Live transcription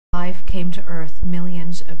Life came to Earth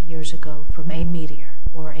millions of years ago from a meteor,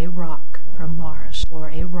 or a rock from Mars, or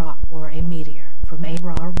a rock, or a meteor from a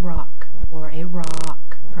rock, or a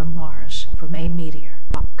rock from Mars, from a meteor,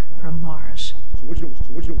 rock from Mars. So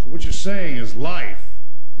what you're saying is life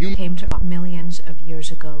Came to millions of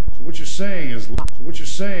years ago. So what you're saying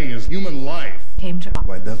is human life Came to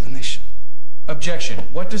by definition. Objection.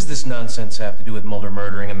 What does this nonsense have to do with Mulder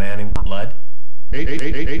murdering a man in blood?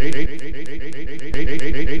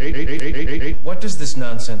 What does this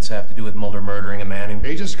nonsense have to do with Mulder murdering a man in...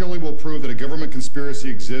 Agent Scully will prove that a government conspiracy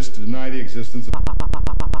exists to deny the existence of...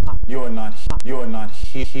 You're not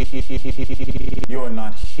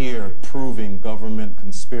here proving government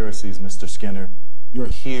conspiracies, Mr. Skinner. You're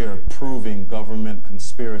here proving government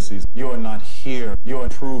conspiracies. You're not here. You're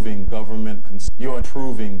proving government You're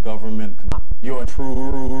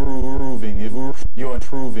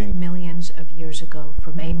proving millions of years ago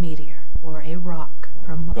from a meteor, or a rock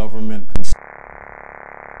from government